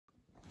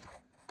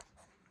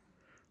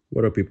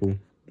What up, people?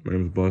 My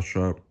name is Boss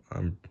Shop.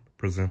 I'm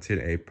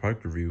presenting a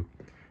product review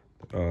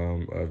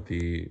of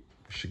the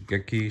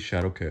Genki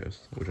Shadowcast,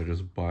 which I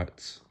just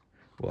bought.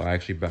 Well, I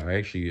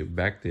actually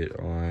backed it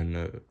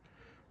on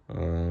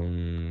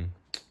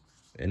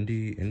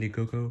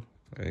Indiegogo.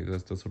 I think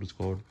that's what it's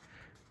called.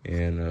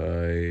 And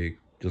I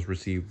just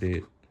received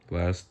it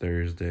last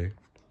Thursday.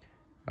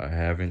 I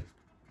haven't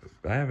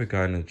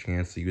gotten a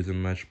chance to use it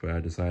much, but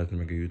I decided to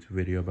make a YouTube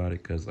video about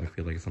it because I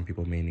feel like some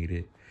people may need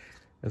it.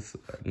 It's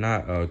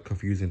not a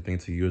confusing thing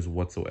to use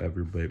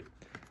whatsoever, but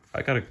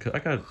I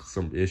got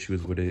some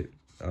issues with it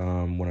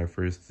when I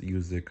first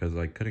used it because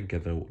I couldn't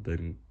get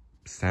the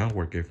sound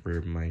working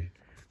for my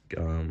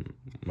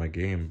my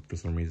game for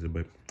some reason,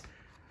 but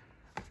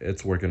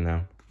it's working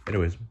now.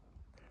 Anyways,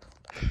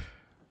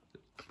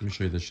 let me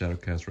show you the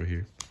Shadowcast right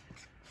here.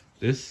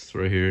 This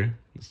right here,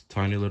 this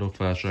tiny little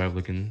flash drive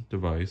looking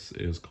device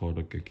is called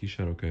a Genki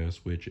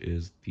Shadowcast, which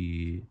is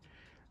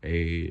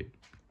a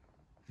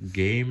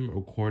game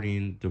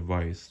recording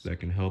device that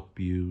can help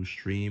you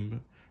stream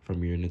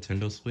from your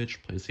Nintendo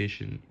Switch,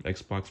 PlayStation,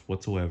 Xbox,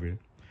 whatsoever,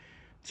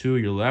 to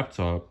your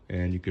laptop,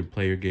 and you can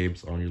play your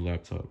games on your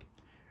laptop.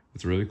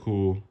 It's really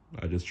cool.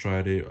 I just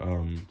tried it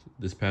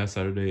this past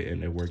Saturday,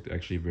 and it worked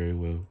actually very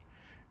well,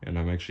 and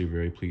I'm actually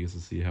very pleased to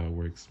see how it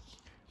works,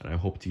 and I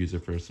hope to use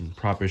it for some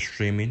proper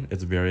streaming.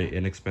 It's very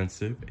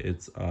inexpensive.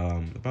 It's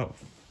about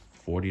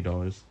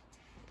 $40.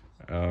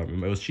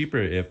 It was cheaper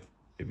if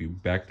you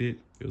backed it.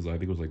 I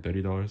think it was like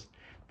 $30,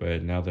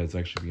 but now that it's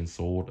actually being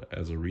sold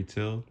as a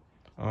retail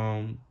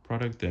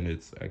product, then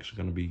it's actually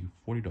going to be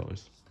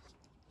 $40.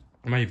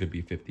 It might even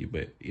be $50,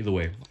 but either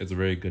way, it's a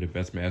very good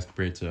investment as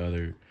compared to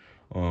other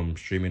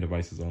streaming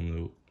devices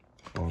on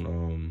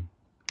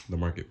the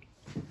market.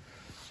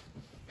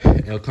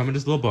 It'll come in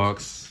this little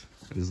box.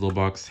 This little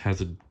box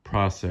has a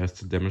process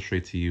to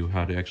demonstrate to you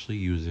how to actually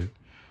use it.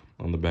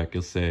 On the back,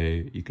 it'll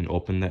say you can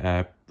open the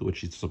app,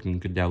 which is something you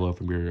can download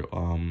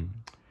from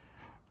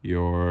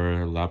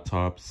your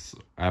laptop's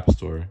app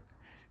store.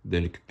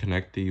 Then you can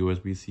connect the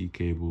USB-C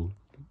cable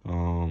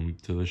to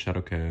the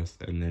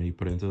Shadowcast, and then you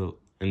put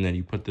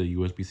the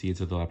USB-C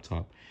into the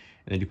laptop,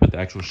 and then you put the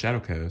actual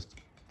Shadowcast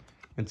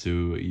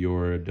into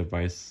your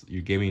device,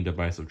 your gaming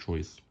device of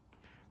choice.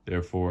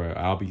 Therefore,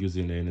 I'll be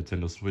using a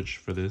Nintendo Switch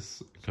for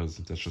this because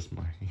that's just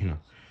my,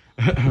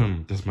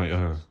 that's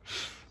my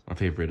my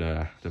favorite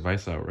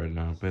device out right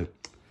now. But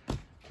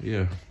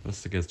yeah,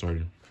 let's get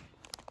started.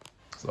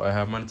 So I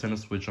have my Nintendo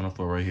Switch on the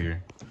floor right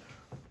here.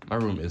 My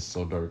room is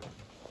so dark.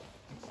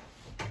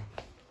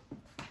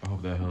 I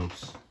hope that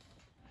helps.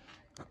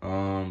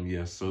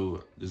 Yeah,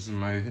 so this is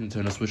my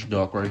Nintendo Switch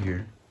dock right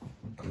here.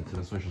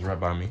 Nintendo Switch is right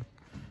by me.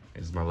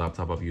 This is my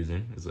laptop I'm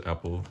using. It's an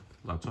Apple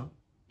laptop.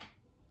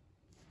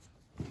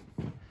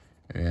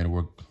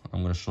 And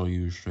I'm gonna show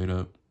you straight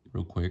up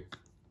real quick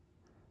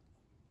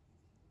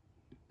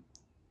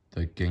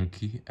the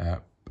Genki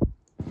app.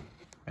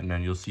 And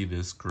then you'll see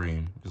this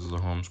screen. This is the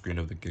home screen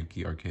of the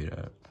Genki Arcade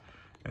app.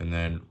 And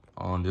then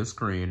on this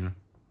screen,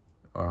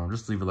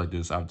 just leave it like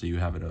this after you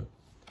have it up.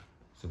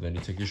 So then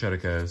you take your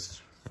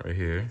Shadowcast right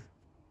here.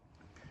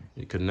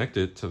 You connect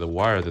it to the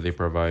wire that they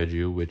provide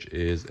you, which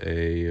is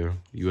a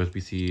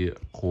USB-C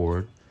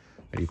cord.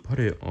 And you put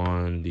it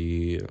on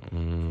the, let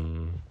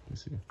me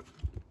see.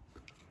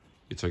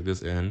 You take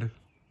this end,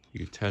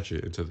 you attach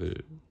it into the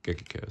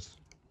Genki Cast.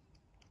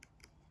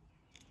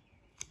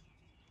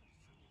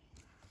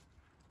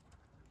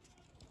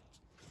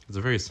 It's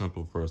a very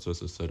simple process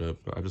to set up,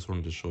 but I just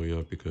wanted to show you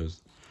up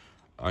because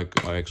I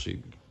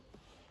actually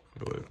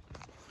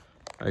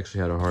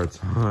had a hard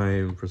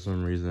time for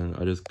some reason.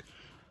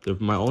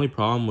 My only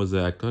problem was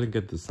that I couldn't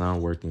get the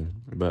sound working,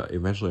 but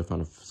eventually I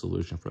found a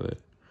solution for that.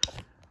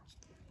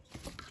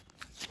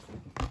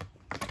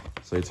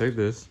 So you take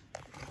this,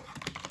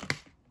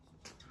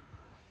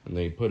 and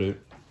then you put it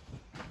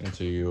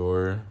into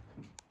your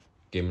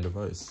gaming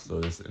device. So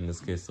in this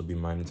case, it'll be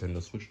my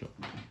Nintendo Switch dock.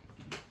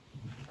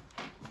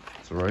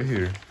 So right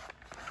here,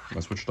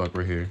 my Switch dock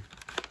right here,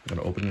 I'm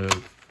gonna open it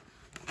up.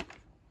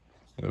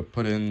 I'm gonna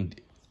put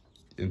it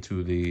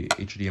into the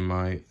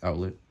HDMI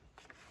outlet.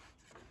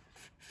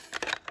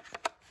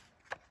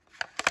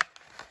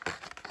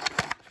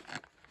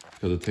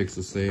 Because it takes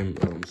the same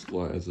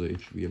slot as the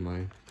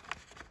HDMI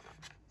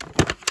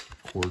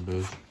cord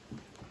does.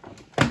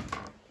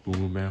 Boom,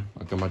 boom, bam.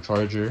 I got my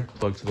charger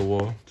plugged to the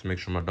wall to make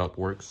sure my dock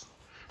works.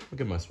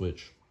 Look at my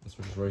Switch. The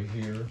Switch is right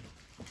here.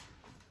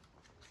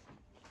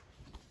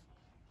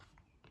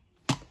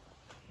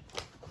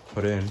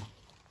 Put in.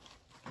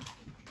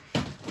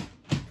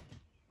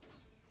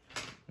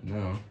 And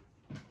now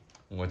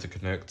I'm going to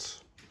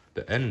connect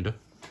the end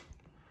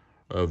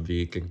of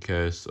the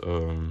Genkicast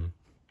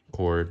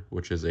cord,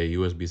 which is a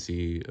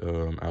USB-C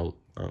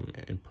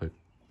input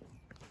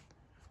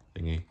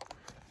thingy.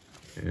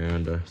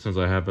 And since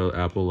I have an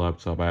Apple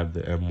laptop, I have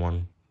the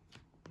M1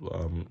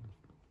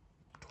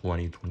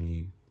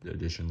 2020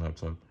 edition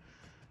laptop.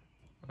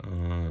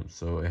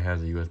 So it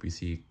has a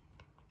USB-C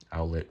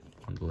outlet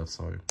on the left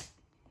side.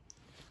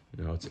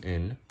 Now it's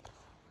in.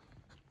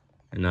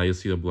 And now you'll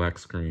see a black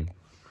screen.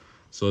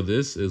 So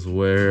this is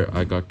where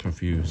I got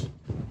confused.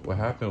 What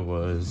happened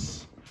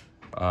was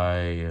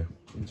let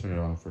me turn it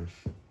on first.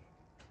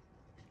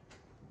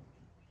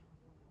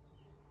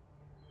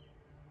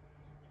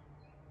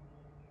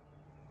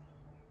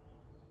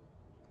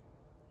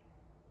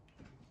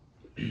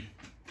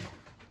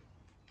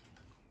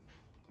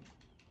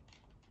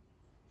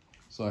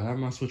 So I have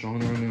my Switch on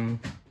right now.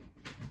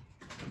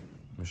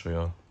 Let me show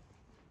y'all.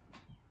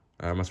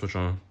 I have my Switch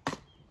on.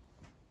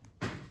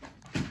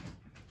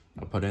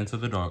 I put it into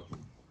the dock.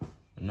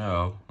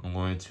 Now I'm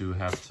going to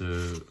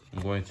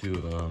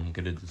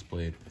get it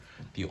displayed.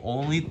 The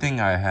only thing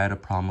I had a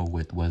problem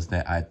with was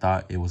that I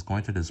thought it was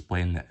going to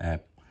display in the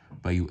app,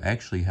 but you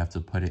actually have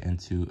to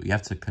you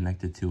have to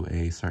connect it to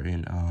a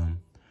certain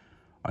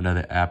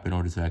another app in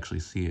order to actually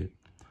see it.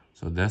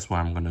 So that's what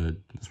I'm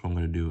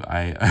gonna do.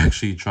 I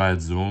actually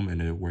tried Zoom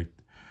and it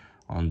worked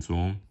on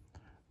Zoom,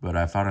 but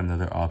I found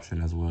another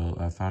option as well.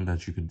 I found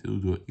that you can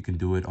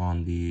do it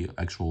on the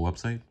actual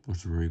website, which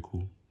is very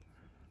cool.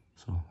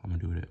 So I'm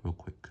gonna do it real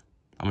quick.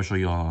 I'm gonna show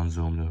you all on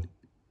Zoom though.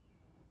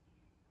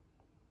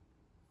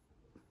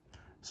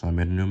 So I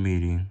made a new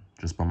meeting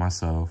just by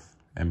myself,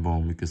 and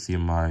boom, you can see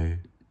my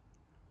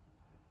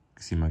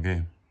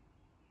game.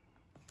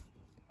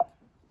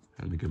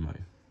 Let me get do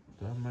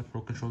I have my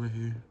Pro controller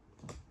here?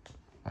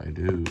 I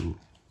do.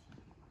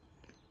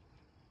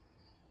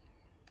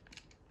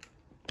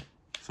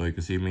 So you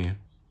can see me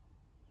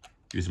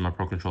using my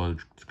Pro controller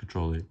to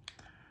control it.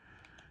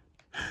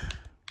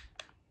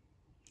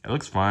 It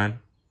looks fine.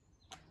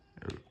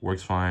 It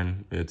works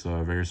fine. It's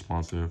very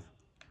responsive.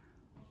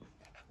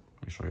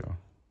 Let me show y'all.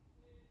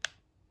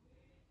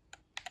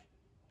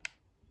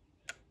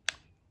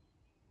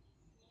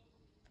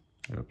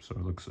 Yep, so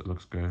it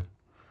looks good.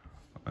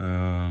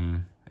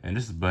 And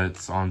but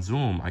it's on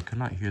Zoom. I could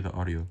not hear the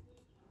audio,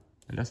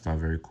 and that's not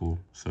very cool.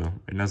 So,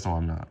 and that's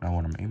not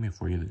what I'm aiming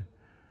for either.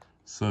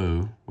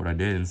 So what I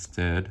did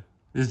instead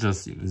is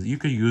just, you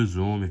could use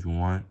Zoom if you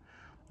want.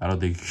 I don't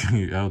think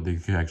you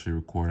can actually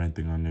record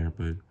anything on there,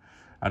 but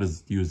I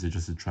just used it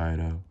just to try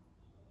it out.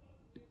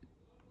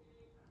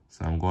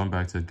 So I'm going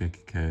back to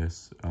Genki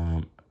Cast.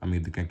 The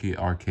Genki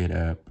Arcade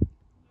App,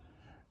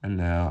 and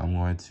now I'm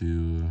going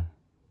to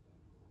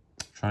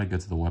try to get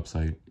to the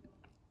website.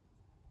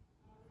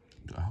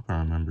 I hope I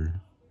remember.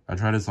 I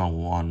tried this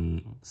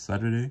on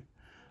Saturday,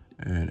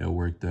 and it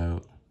worked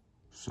out.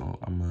 So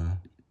maybe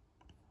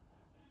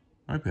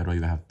I don't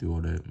even have to do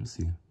all that. Let me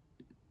see.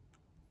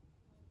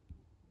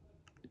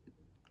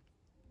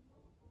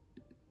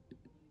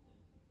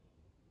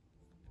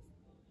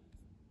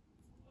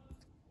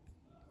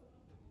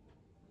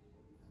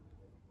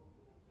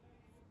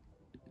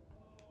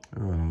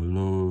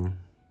 Load.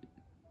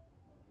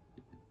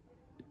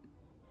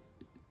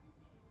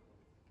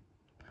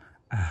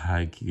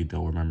 I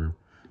don't remember.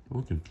 But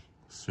we can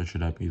search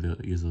it up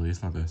easily.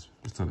 It's not that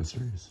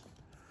serious.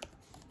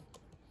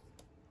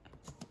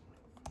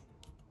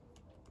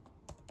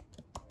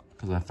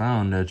 Because I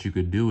found that you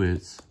could do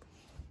it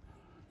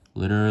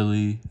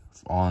literally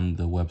on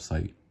the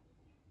website.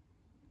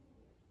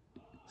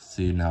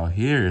 See, now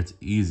here it's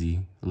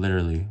easy,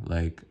 literally.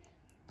 Like,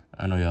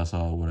 I know y'all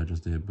saw what I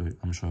just did, but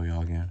I'm showing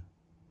y'all again.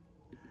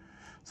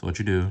 So what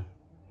you do,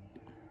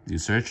 you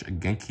search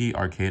Genki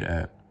Arcade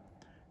App.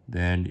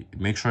 Then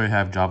make sure you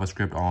have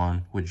JavaScript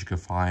on, which you can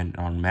find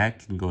on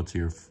Mac. You can go to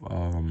your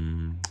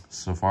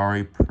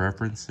Safari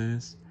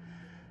preferences,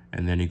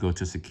 and then you go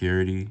to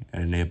security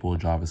and enable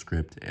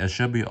JavaScript. It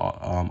should be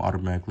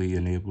automatically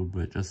enabled,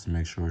 but just to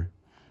make sure,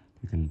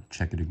 you can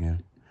check it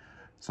again.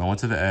 So I went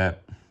to the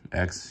app,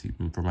 X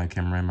for my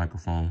camera and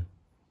microphone,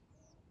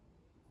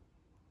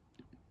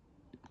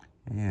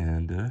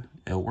 and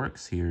it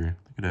works here.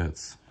 Look at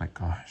that! My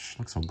gosh,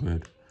 looks so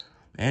good,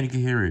 and you can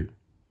hear it.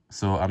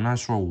 So I'm not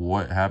sure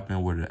what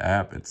happened with the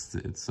app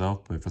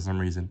itself, but for some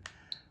reason,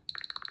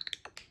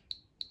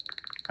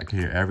 I can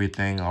hear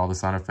everything, all the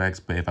sound effects.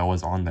 But if I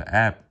was on the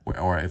app,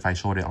 or if I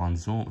showed it on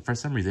Zoom, for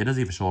some reason, it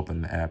doesn't even show up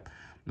in the app.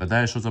 But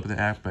that shows up in the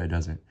app, but it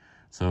doesn't.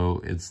 So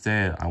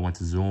instead, I went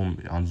to Zoom.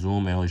 On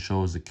Zoom, it only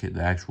shows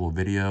the actual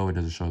video. It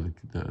doesn't show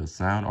the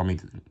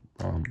sound,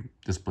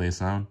 display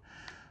sound.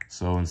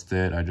 So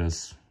instead, I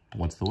just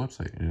went to the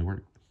website, and it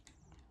worked.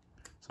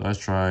 So let's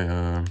try,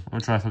 I'm gonna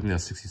try something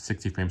that's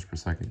 60 frames per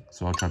second.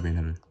 So I'll try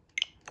Bayonetta,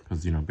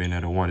 because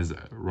Bayonetta 1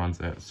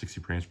 runs at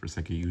 60 frames per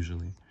second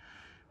usually.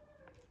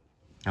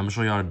 I'm gonna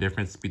show y'all the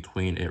difference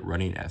between it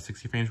running at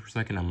 60 frames per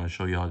second. I'm gonna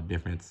show y'all the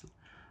difference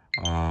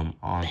on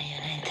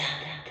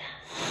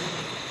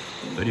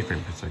 30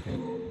 frames per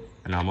second.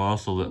 And I'm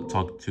also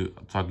talking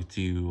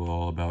to you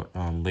all about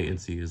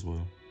latency as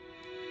well.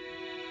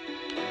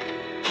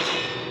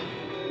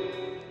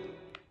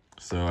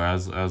 So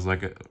as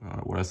like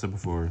what I said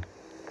before,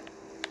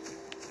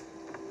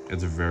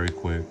 it's very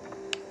quick,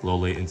 low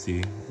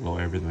latency, low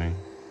everything.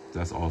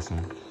 That's awesome.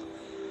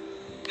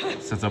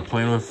 Since I'm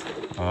playing with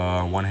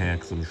one hand,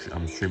 because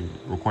I'm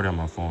recording on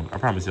my phone, I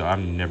promise you, I've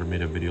never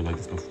made a video like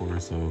this before,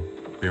 so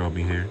bear with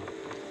me here.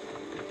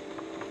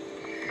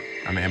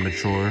 I'm an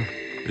immature.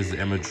 This is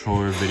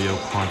immature video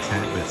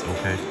content, but it's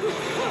okay.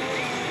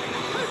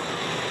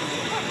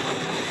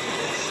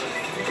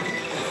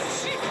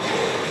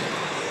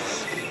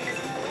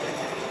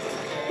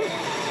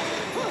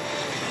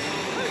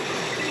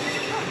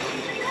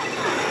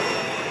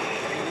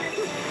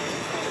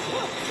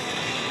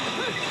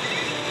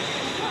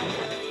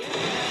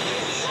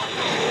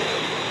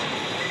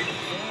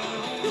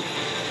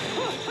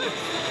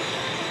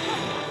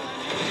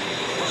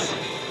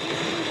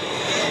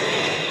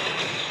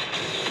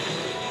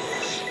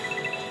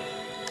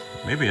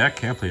 Maybe I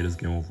can play this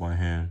game with one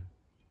hand.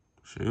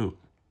 Shoot.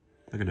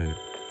 Look at that.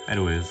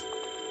 Anyways.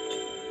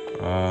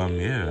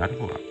 Yeah, I don't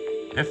know.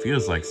 It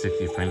feels like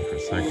 60 frames per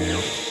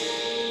second.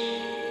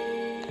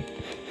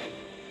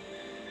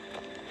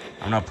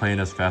 I'm not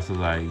playing as fast as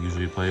I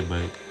usually play,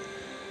 but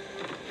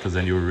because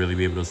then you would really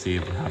be able to see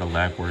how the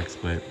lag works.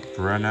 But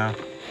for right now,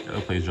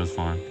 it plays just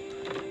fine.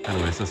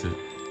 Anyways, that's it.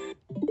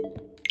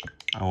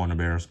 I don't want to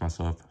embarrass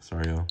myself.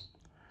 Sorry, y'all.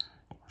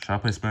 Should I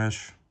play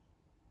Smash?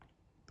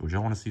 Would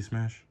y'all want to see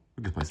Smash?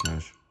 We can play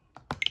Smash.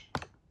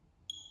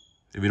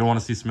 If you don't want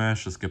to see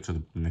Smash, just skip to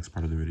the next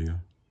part of the video.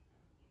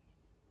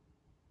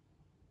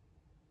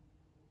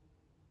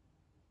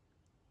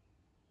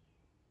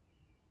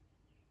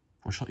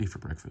 What shall I eat for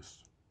breakfast?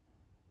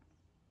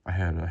 I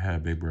had a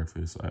big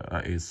breakfast.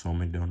 I ate so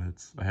many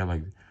donuts. I had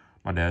like,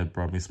 my dad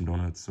brought me some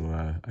donuts, so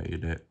I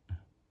ate that.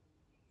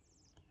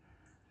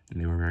 And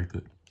they were very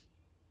good.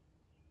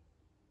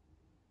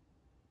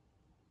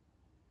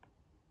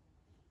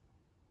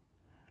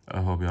 I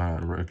hope y'all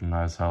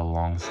recognize how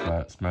long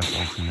Smash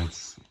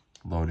Ultimate's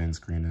loading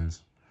screen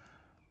is.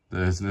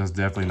 There's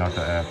definitely not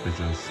the app,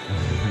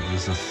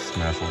 it's just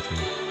Smash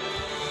Ultimate.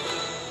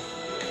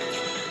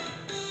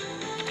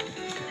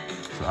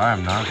 So I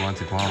am not going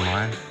to go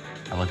online.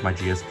 I like my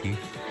GSP,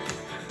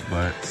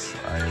 but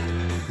I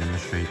will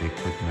demonstrate a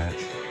quick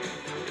match.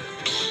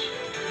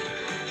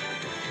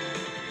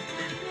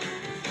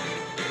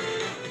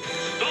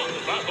 Start the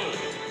battle.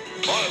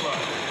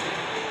 Fire.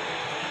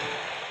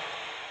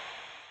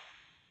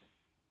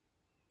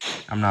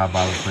 I'm not a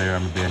Bible player,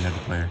 I'm a Bayonetta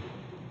player,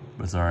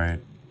 but it's alright.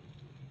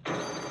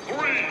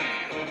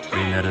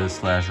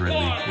 Bayonetta /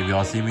 Ridley. If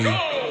y'all see me,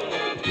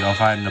 y'all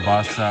fighting the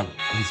boss shop,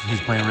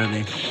 he's playing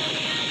Ridley.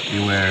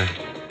 Beware.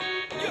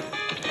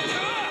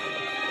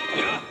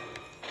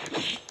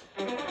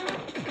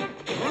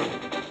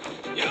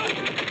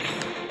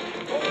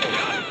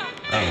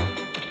 Uh-oh.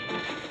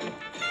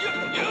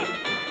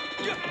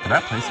 Did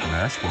I play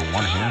Smash with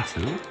one hand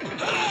too?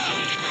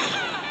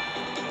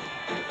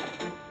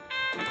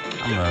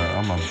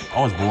 I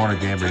was born a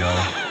gamer, y'all.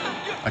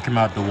 I came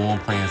out the womb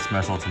playing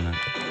Smash Ultimate.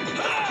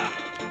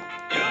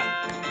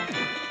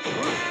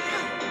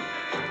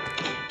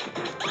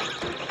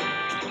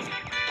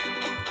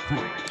 Come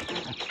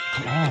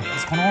on,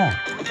 what's going on?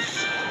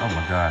 Oh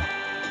my god.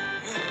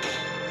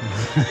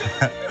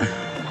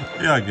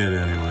 Y'all get it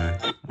anyway.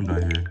 I'm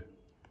done here.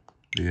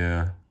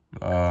 Yeah.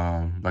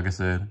 Like I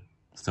said,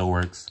 still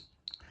works.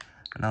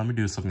 And now let me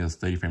do something that's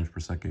 30 frames per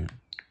second.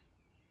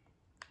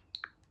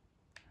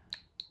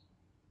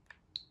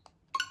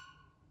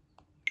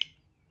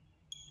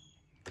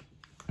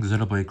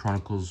 Xenoblade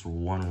Chronicles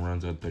 1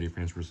 runs at 30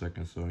 frames per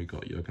second, so you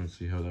can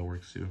see how that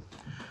works too.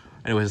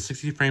 Anyways,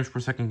 60 frames per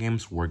second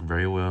games work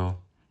very well.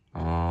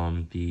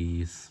 I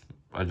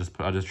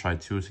just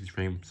tried 2 60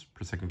 frames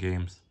per second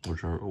games,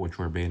 which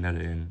were Bayonetta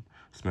and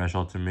Smash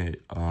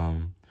Ultimate.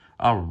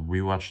 I'll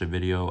rewatch the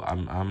video.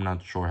 I'm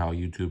not sure how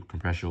YouTube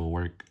compression will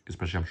work,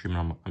 especially I'm streaming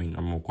on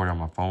I'm recording on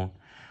my phone.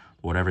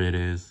 Whatever it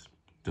is,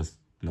 just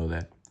know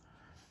that.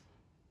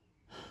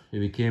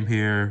 If you came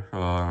here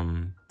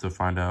to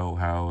find out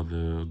how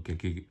the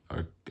Genki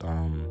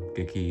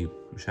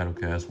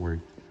Shadowcast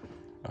worked,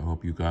 I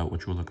hope you got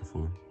what you were looking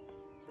for.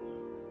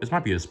 This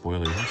might be a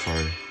spoiler, I'm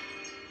sorry.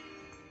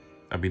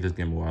 I beat this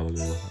game a while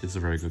ago. It's a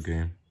very good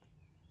game.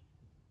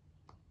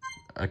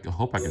 I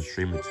hope I can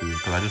stream it too,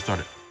 because I just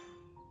started.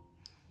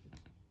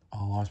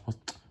 Oh, I was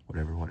supposed to...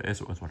 Whatever.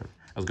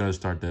 I was gonna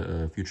start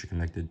the Future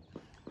Connected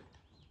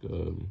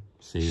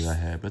save I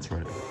had, but that's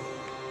right.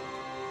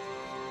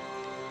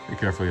 Be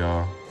careful,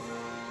 y'all.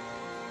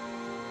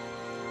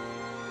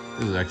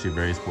 This is actually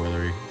very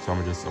spoilery, so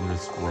I'm just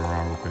run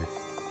around real quick.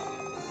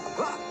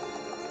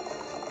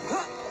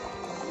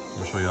 I'm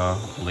gonna show y'all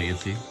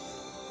latency.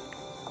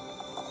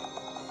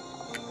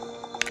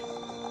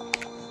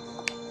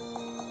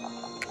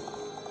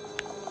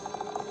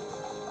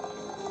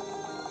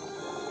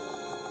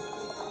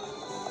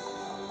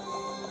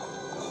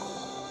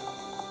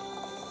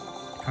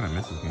 I kind of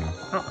miss this game.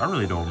 I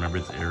really don't remember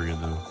its area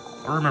though.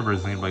 I remember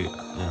Xenoblade.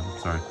 Yeah,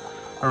 sorry.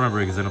 I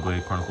remember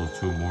Xenoblade Chronicles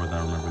 2 more than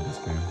I remember this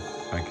game.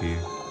 Back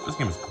here. This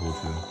game is cool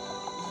too.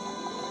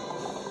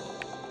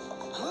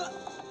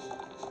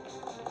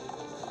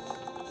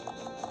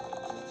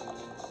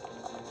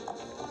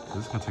 Is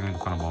this gonna take me to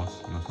the final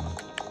boss? No, it's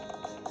not.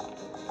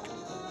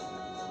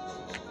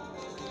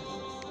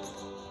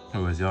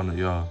 Anyways,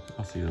 y'all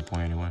see the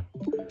point anyway.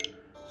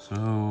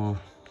 So,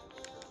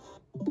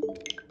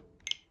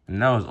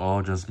 and that was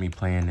all just me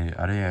playing it.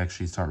 I didn't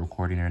actually start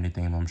recording or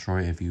anything. I'm sure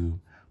if you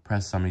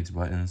press some of these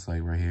buttons,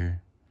 like right here.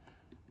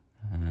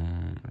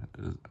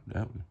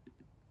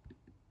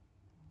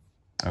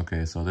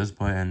 Okay, so this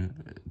button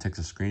takes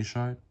a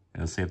screenshot.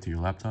 It'll save to your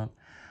laptop.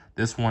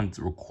 This one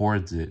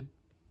records it,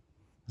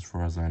 as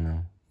far as I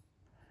know.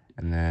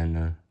 And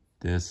then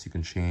this, you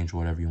can change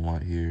whatever you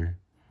want here.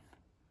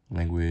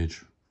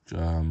 Language,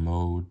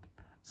 mode.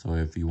 So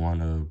if you want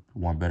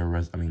better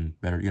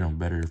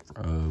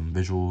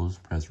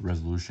visuals, press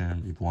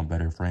resolution. If you want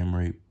better frame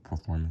rate,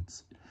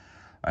 performance.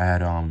 I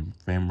had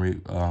frame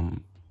rate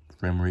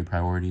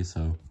priority,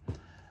 so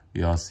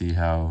y'all see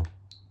how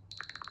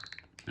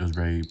it was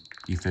very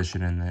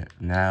efficient in it.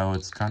 Now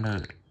it's kind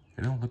of,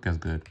 it don't look as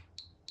good.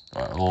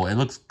 Well, it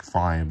looks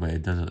fine, but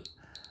it doesn't,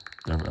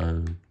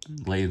 the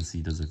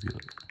latency doesn't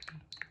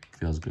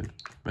feels good.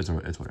 But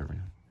it's whatever.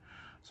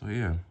 So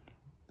yeah,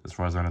 as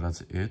far as I know,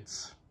 that's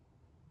it.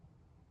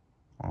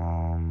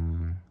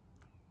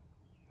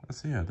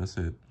 That's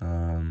it. I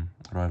don't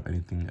have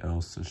anything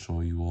else to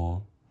show you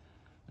all.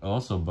 I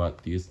also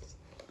bought these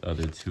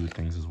other two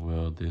things as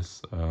well.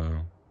 This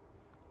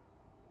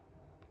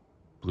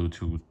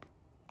Bluetooth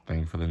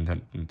thing for the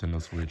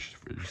Nintendo Switch,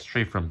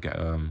 straight from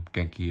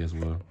Genki as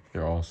well.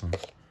 They're awesome.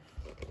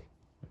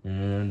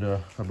 And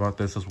I bought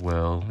this as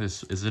well.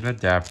 This is an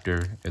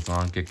adapter. It's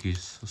on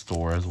Genki's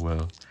store as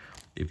well.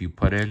 If you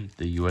put in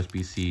the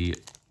USB-C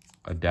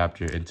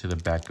adapter into the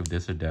back of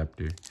this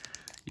adapter,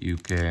 you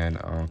can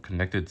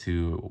connect it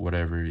to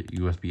whatever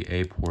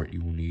USB-A port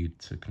you need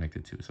to connect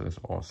it to. So that's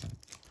awesome.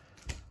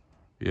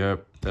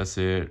 Yep, that's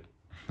it.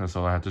 That's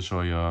all I had to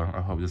show y'all.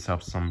 I hope this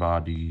helps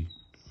somebody.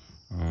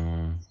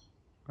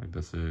 Like,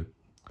 that's it.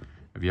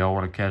 If y'all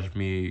want to catch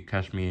me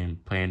in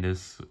playing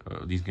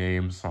these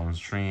games on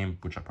stream,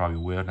 which I probably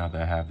will now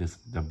that I have this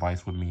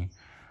device with me,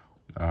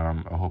 I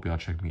hope y'all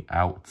check me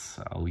out.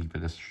 I'll leave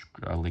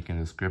a link in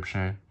the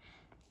description.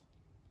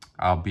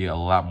 I'll be a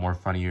lot more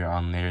funnier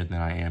on there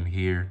than I am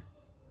here,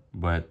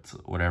 but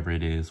whatever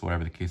it is,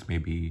 whatever the case may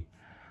be,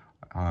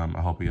 I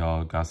hope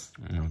y'all got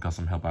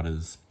some help out of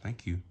this.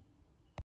 Thank you.